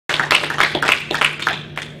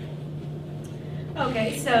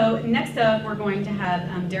Okay, so next up we're going to have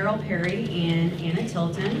Darryl Perry and Anna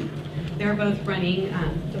Tilton. They're both running,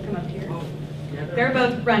 they'll come up here. They're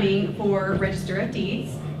both running for Register of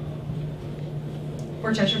Deeds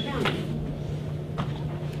for Cheshire County.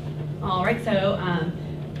 All right, so I'll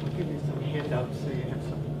give you some handouts so you have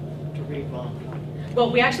some to read while. well,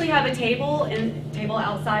 we actually have a table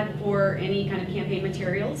outside for any kind of campaign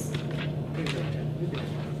materials.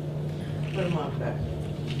 Put them on back.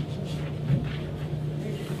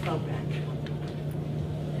 Come back.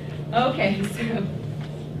 Okay, so.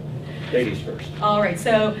 Ladies first. All right,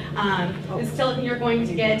 so Ms. Tilton, you're going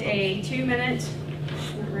to get a 2-minute, is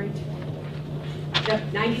that right?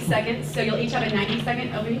 Yep, 90 seconds. So you'll each have a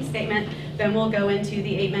 90-second opening statement. Then we'll go into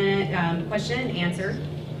the 8-minute question and answer.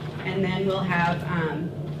 And then we'll have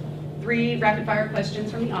 3 rapid-fire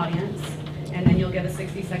questions from the audience. And then you'll give a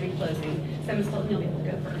 60-second closing. So Ms. Tilton, you'll be able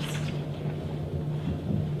to go first.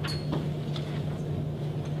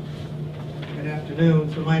 Good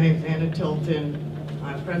afternoon. So my name is Anna Tilton.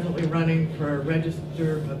 I'm presently running for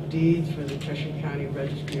Register of Deeds for the Cheshire County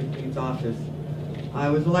Registry of Deeds office. I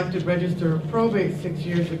was elected Register of Probate 6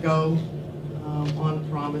 years ago on the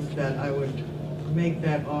promise that I would make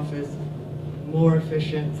that office more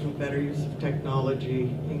efficient through better use of technology,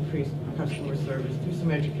 increased customer service, do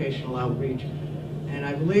some educational outreach. And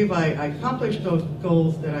I believe I accomplished those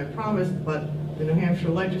goals that I promised, but the New Hampshire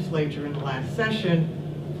legislature in the last session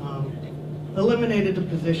eliminated the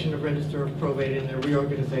position of Register of Probate in the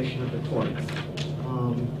reorganization of the courts.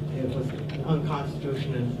 It was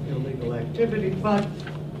unconstitutional and illegal activity, but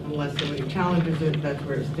unless somebody challenges it, that's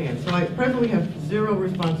where it stands. So I presently have 0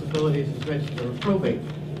 responsibilities as Register of Probate.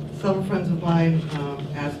 Some friends of mine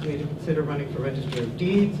asked me to consider running for Register of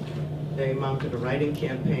Deeds. They mounted a writing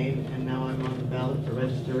campaign, and now I'm on the ballot for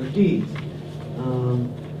Register of Deeds.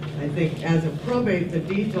 I think as a probate, the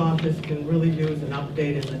deeds office can really use an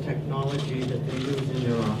update in the technology that they use in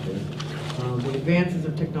their office. The advances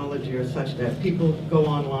of technology are such that people go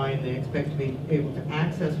online, they expect to be able to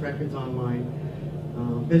access records online.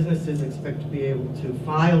 Businesses expect to be able to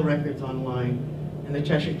file records online, and the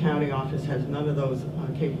Cheshire County office has none of those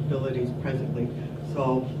capabilities presently.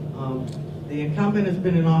 So the incumbent has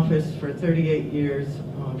been in office for 38 years.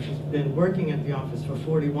 She's been working at the office for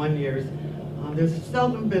 41 years. There's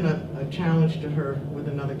seldom been a challenge to her with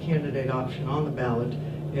another candidate option on the ballot.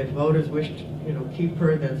 If voters wish to, keep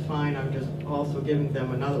her, that's fine. I'm just also giving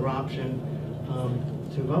them another option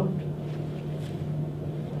to vote.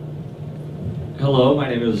 Hello, my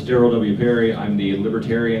name is Darryl W. Perry. I'm the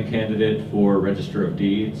Libertarian candidate for Register of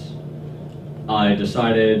Deeds. I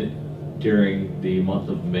decided during the month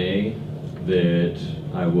of May that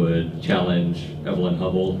I would challenge Evelyn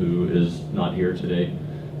Hubble, who is not here today,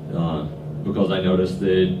 because I noticed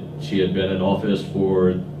that she had been in office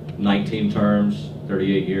for 19 terms,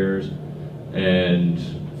 38 years, and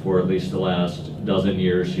for at least the last dozen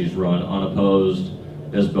years she's run unopposed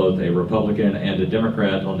as both a Republican and a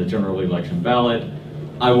Democrat on the general election ballot.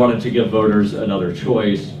 I wanted to give voters another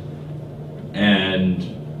choice,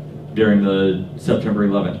 and during the September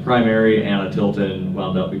 11th primary, Anna Tilton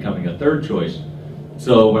wound up becoming a third choice.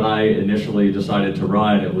 So when I initially decided to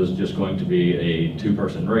run, it was just going to be a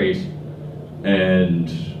 2-person race. And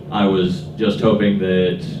I was just hoping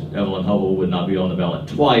that Evelyn Hubble would not be on the ballot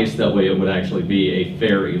twice. That way it would actually be a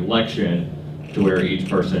fair election to where each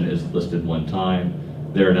person is listed one time.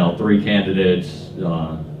 There are now 3 candidates,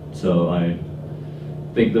 so I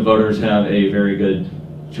think the voters have a very good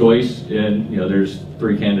choice. And there's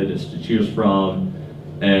 3 candidates to choose from,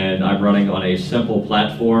 and I'm running on a simple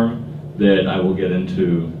platform that I will get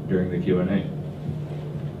into during the Q&A.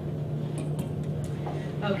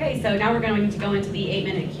 Okay, so now we're going to go into the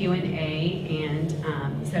 8-minute Q&A, and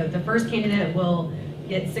so the first candidate will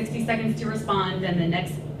get 60 seconds to respond, then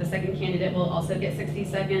the second candidate will also get 60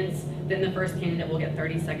 seconds, then the first candidate will get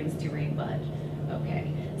 30 seconds to rebut.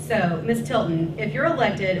 Okay, so Ms. Tilton, if you're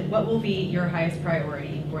elected, what will be your highest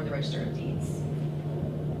priority for the Register of Deeds?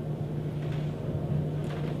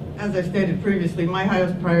 As I stated previously, my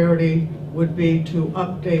highest priority would be to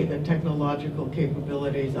update the technological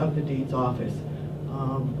capabilities of the deeds office.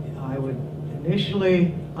 I would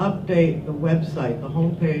initially update the website, the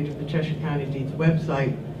homepage of the Cheshire County Deeds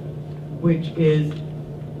website, which is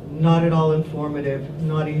not at all informative,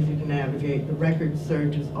 not easy to navigate. The record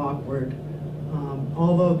search is awkward.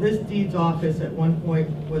 Although this deeds office at one point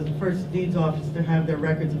was the first deeds office to have their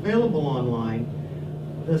records available online,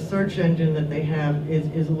 the search engine that they have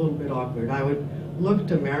is a little bit awkward. I would look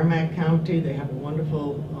to Merrimack County. They have a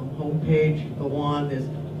wonderful homepage. You go on, there's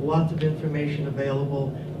lots of information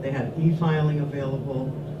available. They have e-filing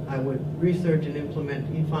available. I would research and implement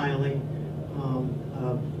e-filing.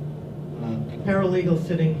 A paralegal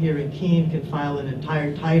sitting here in Keene can file an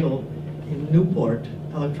entire title in Newport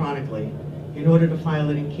electronically. In order to file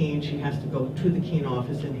it in Keene, she has to go to the Keene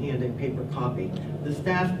office and hand a paper copy. The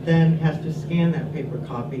staff then has to scan that paper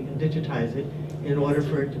copy and digitize it in order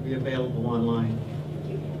for it to be available online.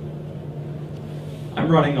 I'm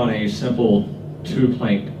running on a simple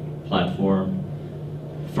two-plank platform.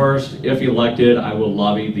 First, if elected, I will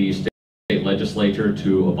lobby the state legislature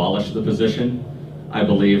to abolish the position. I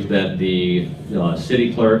believe that the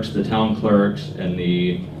city clerks, the town clerks, and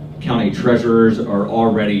the county treasurers are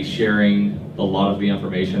already sharing a lot of the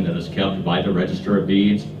information that is kept by the Register of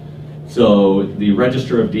Deeds. So the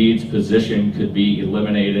Register of Deeds position could be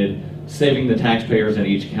eliminated, saving the taxpayers in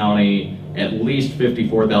each county at least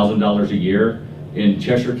 $54,000 a year. In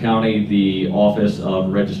Cheshire County, the Office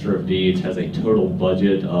of Register of Deeds has a total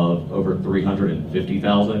budget of over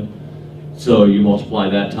 $350,000. So you multiply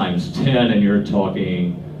that times 10 and you're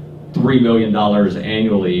talking $3 million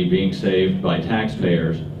annually being saved by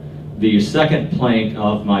taxpayers. The second plank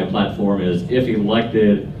of my platform is, if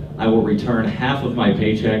elected, I will return half of my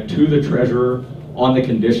paycheck to the treasurer on the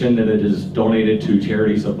condition that it is donated to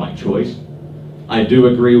charities of my choice. I do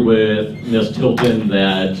agree with Ms. Tilton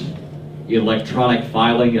that electronic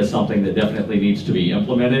filing is something that definitely needs to be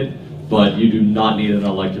implemented, but you do not need an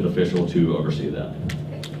elected official to oversee that.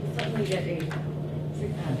 Certainly get a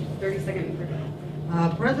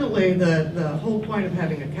 30-second. Presently, the whole point of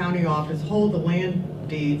having a county office hold the land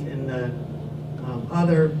deeds and the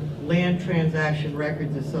other land transaction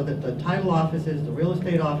records is so that the title offices, the real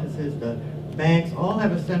estate offices, the banks all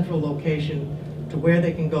have a central location to where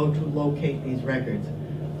they can go to locate these records.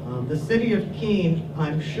 The city of Keene,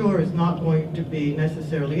 I'm sure, is not going to be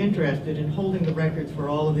necessarily interested in holding the records for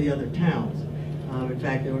all of the other towns. In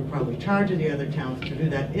fact, they would probably charge the other towns to do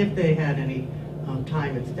that if they had any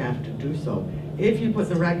time and staff to do so. If you put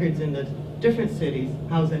the records in the different cities,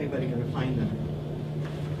 how's anybody going to find them?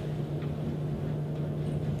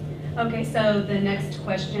 Okay, so the next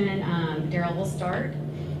question, Darryl will start.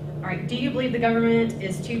 All right, do you believe the government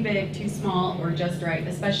is too big, too small, or just right,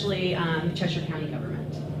 especially Cheshire County government?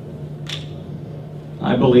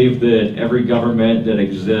 I believe that every government that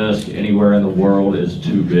exists anywhere in the world is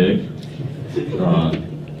too big.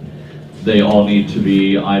 They all need to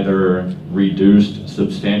be either reduced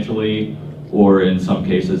substantially or in some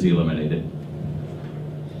cases eliminated.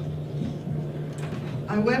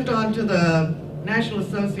 I went on to the National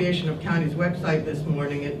Association of Counties website this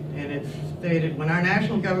morning, and it stated, when our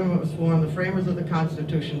national government was formed, the framers of the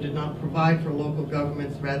Constitution did not provide for local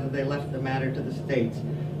governments, rather they left the matter to the states.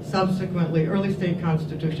 Subsequently, early state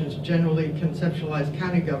constitutions generally conceptualized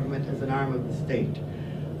county government as an arm of the state.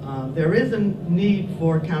 There is a need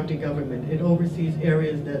for county government. It oversees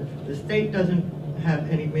areas that the state doesn't have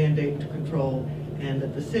any mandate to control and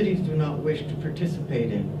that the cities do not wish to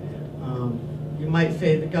participate in. You might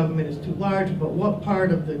say the government is too large, but what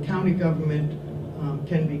part of the county government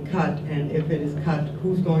can be cut, and if it is cut,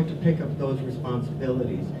 who's going to pick up those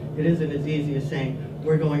responsibilities? It isn't as easy as saying,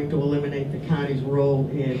 we're going to eliminate the county's role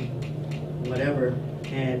in whatever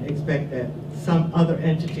and expect that some other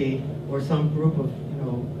entity or some group of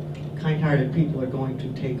kind-hearted people are going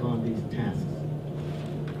to take on these tasks.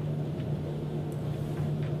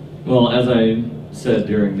 Well, as I said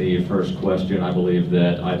during the first question, I believe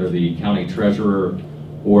that either the county treasurer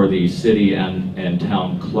or the city and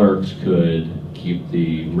town clerks could keep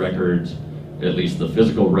the records, at least the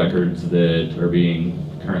physical records that are being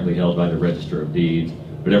currently held by the Register of Deeds,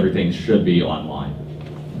 but everything should be online.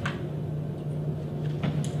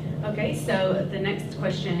 Okay, so the next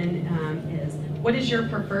question is, what is your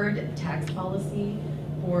preferred tax policy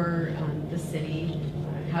for the city?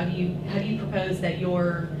 How do you propose that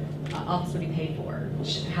your office would be paid for?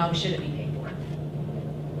 How should it be paid for?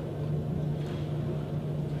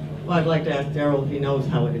 Well, I'd like to ask Darryl if he knows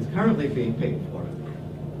how it is currently being paid for.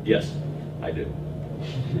 Yes, I do.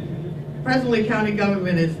 Presently, county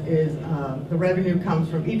government is the revenue comes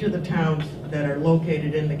from each of the towns that are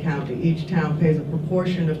located in the county. Each town pays a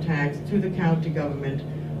proportion of tax to the county government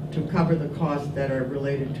to cover the costs that are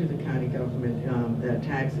related to the county government. That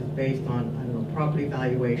tax is based on, property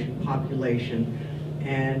valuation, population,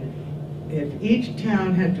 and if each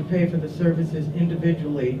town had to pay for the services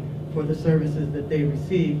individually for the services that they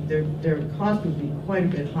receive, their cost would be quite a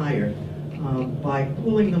bit higher. By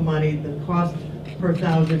pooling the money, the cost per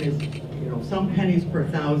thousand is, some pennies per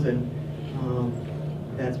thousand.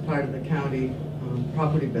 That's part of the county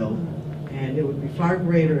property bill, and it would be far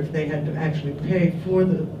greater if they had to actually pay for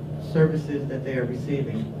the services that they are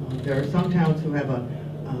receiving. There are some towns who have a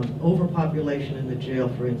overpopulation in the jail,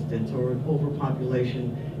 for instance, or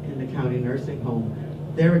overpopulation in the county nursing home,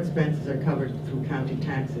 their expenses are covered through county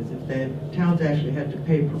taxes. If the towns actually had to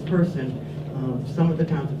pay per person, some of the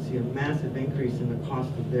towns would see a massive increase in the cost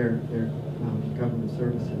of their government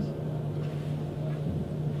services.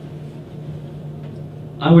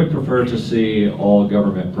 I would prefer to see all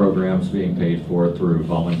government programs being paid for through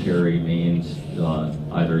voluntary means,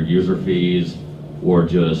 either user fees or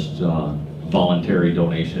just voluntary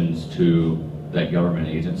donations to that government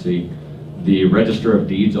agency. The Register of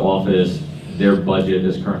Deeds office, their budget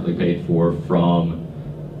is currently paid for from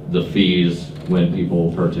the fees when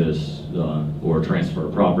people purchase or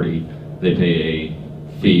transfer property. They pay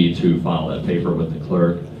a fee to file that paper with the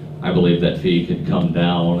clerk. I believe that fee could come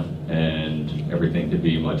down and everything could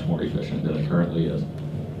be much more efficient than it currently is.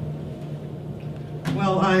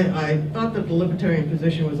 Well, I thought that the libertarian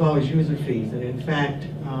position was always user fees, and in fact,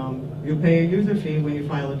 you pay a user fee when you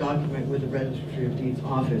file a document with the Registry of Deeds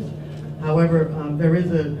office. However, there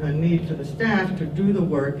is a need for the staff to do the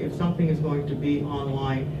work. If something is going to be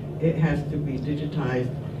online, it has to be digitized,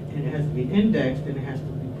 and it has to be indexed, and it has to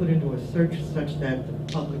be put into a search such that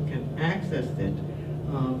the public can access it.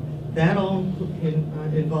 That all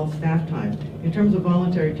involves staff time. In terms of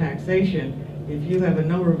voluntary taxation, if you have a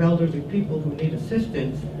number of elderly people who need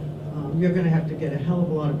assistance, you're going to have to get a hell of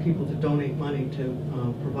a lot of people to donate money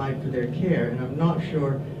to provide for their care, and I'm not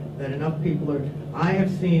sure that enough people are. I have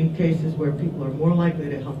seen cases where people are more likely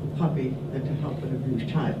to help a puppy than to help an abused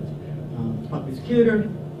child. The puppy's cuter.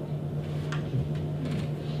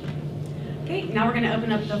 Okay, now we're going to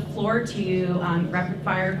open up the floor to rapid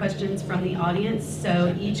fire questions from the audience.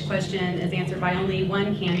 So each question is answered by only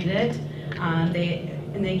one candidate.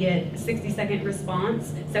 They get a 60-second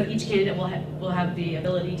response. So each candidate will have the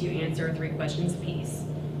ability to answer 3 questions apiece.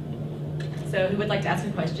 So who would like to ask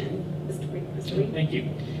a question? Mr. Reed? Thank you.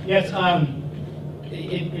 Yes,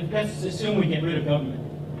 let's assume we get rid of government.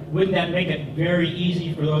 Wouldn't that make it very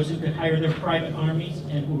easy for those who could hire their private armies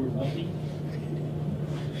and who were wealthy?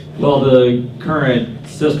 Well, the current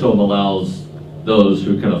system allows those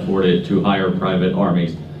who can afford it to hire private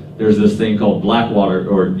armies. There's this thing called Blackwater,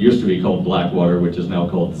 or it used to be called Blackwater, which is now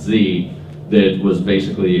called Z, that was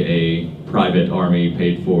basically a private army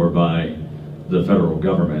paid for by the federal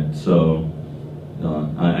government. So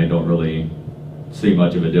I don't really see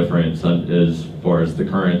much of a difference as far as the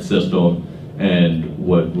current system and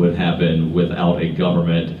what would happen without a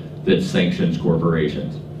government that sanctions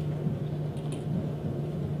corporations.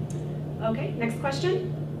 Okay, next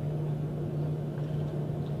question.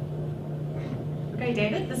 Okay,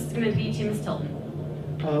 David, this is going to be to Ms. Tilton.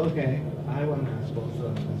 Oh, okay. I want to ask both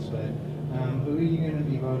of this, but who are you going to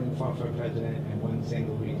be voting for president, and one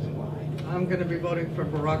single reason why? I'm going to be voting for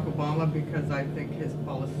Barack Obama because I think his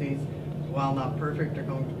policies, while not perfect, are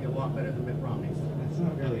going to be a lot better than Mitt Romney's. That's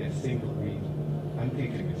not really a single reason. I'm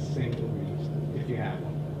thinking a single reason, if you have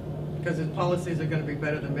one. Because his policies are going to be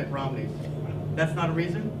better than Mitt Romney's. That's not a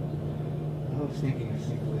reason? I was thinking a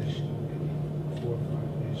single issue, maybe a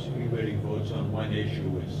forefront issue. Everybody votes on one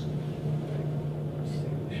issue is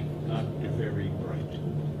not very bright.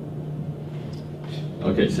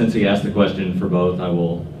 Okay, since he asked the question for both, I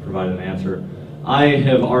will provide an answer. I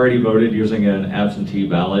have already voted using an absentee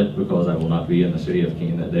ballot because I will not be in the city of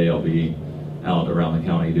Keene that day. I'll be out around the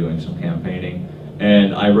county doing some campaigning.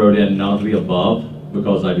 And I wrote in none of the above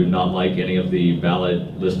because I do not like any of the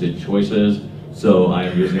ballot listed choices. So I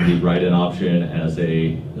am using the write-in option as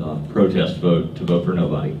a protest vote to vote for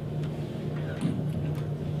nobody.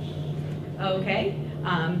 Okay,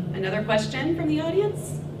 another question from the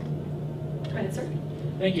audience? Go ahead, sir.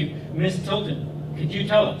 Thank you. Ms. Tilton, could you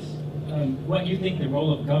tell us what you think the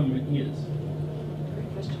role of government is? Great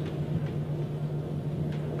question.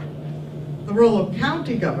 The role of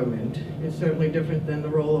county government is certainly different than the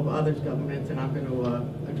role of other governments, and I'm going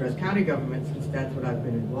to address county government since that's what I've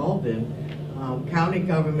been involved in. County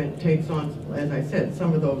government takes on, as I said,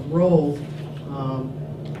 some of those roles.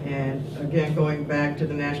 And again, going back to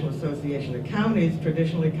the National Association of Counties,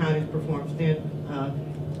 traditionally counties perform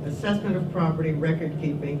assessment of property, record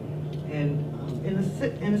keeping, and in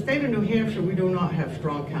the state of New Hampshire, we do not have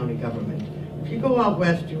strong county government. If you go out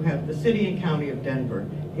west, you have the city and county of Denver.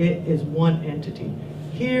 It is one entity.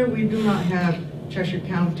 Here, we do not have Cheshire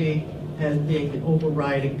County as being the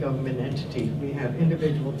overriding government entity. We have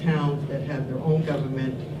individual towns that have their own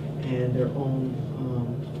government and their own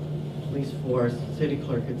police force, city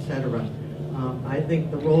clerk, etc. I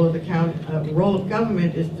think the role of the county, role of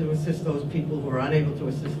government is to assist those people who are unable to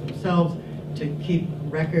assist themselves, to keep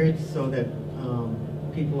records so that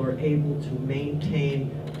people are able to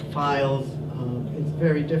maintain files. It's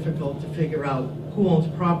very difficult to figure out who owns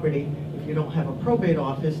property if you don't have a probate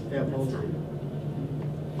office that will That's time.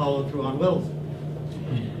 follow through on wills.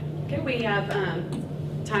 Okay, we have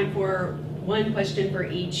time for one question for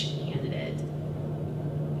each candidate.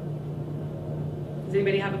 Does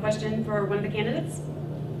anybody have a question for one of the candidates?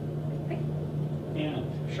 Okay. Anna,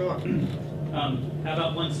 Sure. how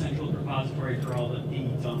about one central repository for all the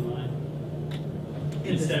deeds online?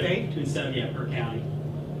 In the state? Instead of, yeah, per county.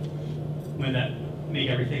 Wouldn't that make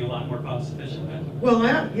everything a lot more cost efficient then?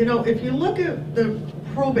 Well, you know, if you look at the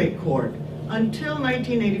probate court, until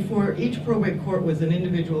 1984, each probate court was an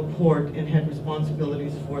individual court and had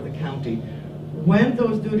responsibilities for the county. When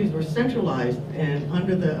those duties were centralized and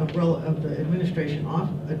under the umbrella of the administrative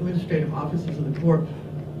offices of the court,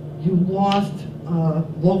 you lost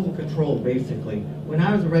local control, basically. When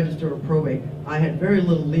I was a register of probate, I had very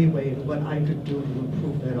little leeway in what I could do to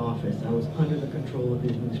improve that office. I was under the control of the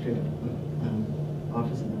administrative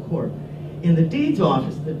office of the court. In the deeds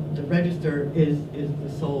office, the register is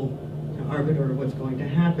the sole arbiter of what's going to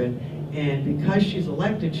happen, and because she's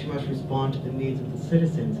elected, she must respond to the needs of the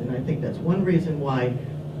citizens, and I think that's one reason why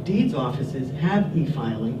deeds offices have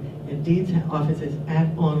e-filing and deeds offices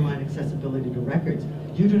have online accessibility to records.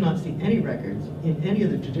 You do not see any records in any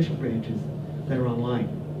of the judicial branches that are online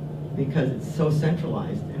because it's so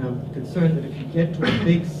centralized, and I'm concerned that if you get to a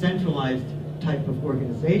big centralized type of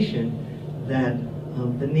organization, that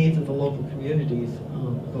the needs of the local communities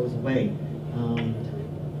goes away.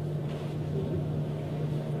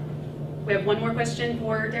 We have one more question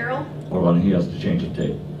for Darryl. Hold on, he has to change the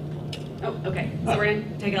tape. Oh, okay. So we're going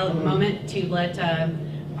to take a moment to let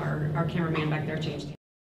our cameraman back there change.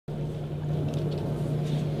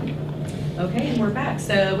 Okay, and we're back.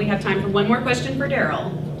 So we have time for one more question for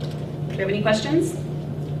Darryl. Do you have any questions?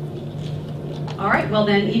 All right, well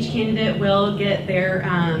then each candidate will get their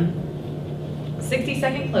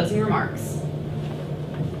 60-second closing remarks.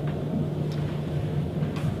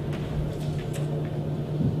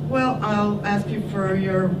 Well, I'll ask you for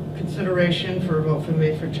your consideration for a vote for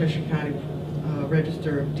me for Cheshire County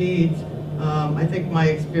Register of Deeds. I think my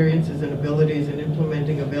experiences and abilities in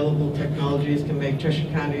implementing available technologies can make Cheshire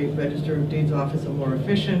County Register of Deeds office a more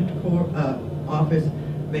efficient office,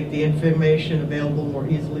 make the information available more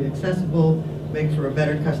easily accessible, make for a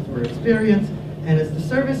better customer experience, and as the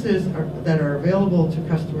services that are available to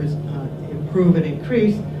customers improve and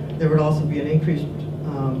increase, there would also be an increased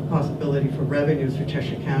possibility for revenues for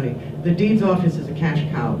Cheshire County. The deeds office is a cash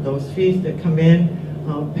cow. Those fees that come in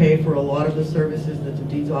pay for a lot of the services that the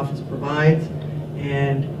deeds office provides,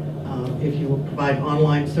 and if you will provide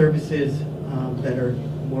online services that are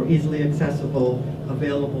more easily accessible,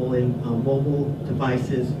 available in mobile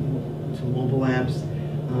devices, to mobile apps,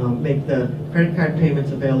 make the credit card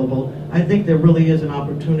payments available, I think there really is an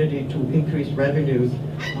opportunity to increase revenues.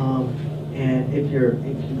 And if you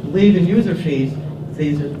believe in user fees,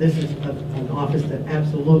 this is an office that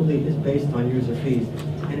absolutely is based on user fees.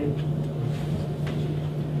 And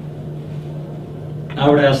I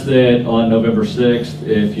would ask that on November 6th,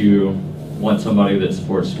 if you want somebody that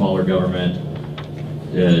supports smaller government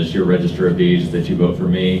as your Register of Deeds, that you vote for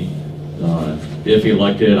me. If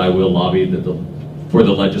elected, I will lobby for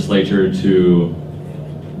the legislature to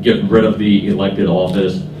get rid of the elected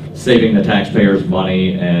office, saving the taxpayers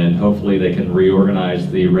money, and hopefully they can reorganize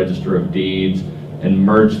the Register of Deeds and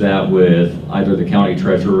merge that with either the county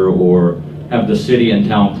treasurer or have the city and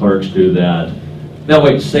town clerks do that. That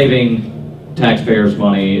way, saving taxpayers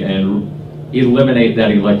money and eliminate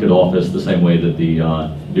that elected office the same way that the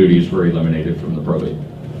duties were eliminated from the probate.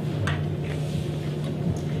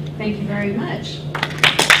 Thank you very much.